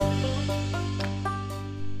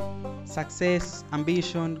Success,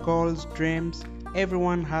 ambition, goals, dreams,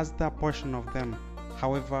 everyone has their portion of them.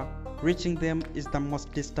 However, reaching them is the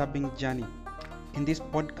most disturbing journey. In this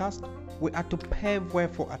podcast, we are to pave way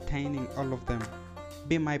for attaining all of them.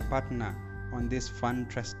 Be my partner on this fun,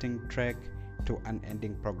 interesting trek to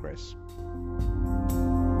unending progress.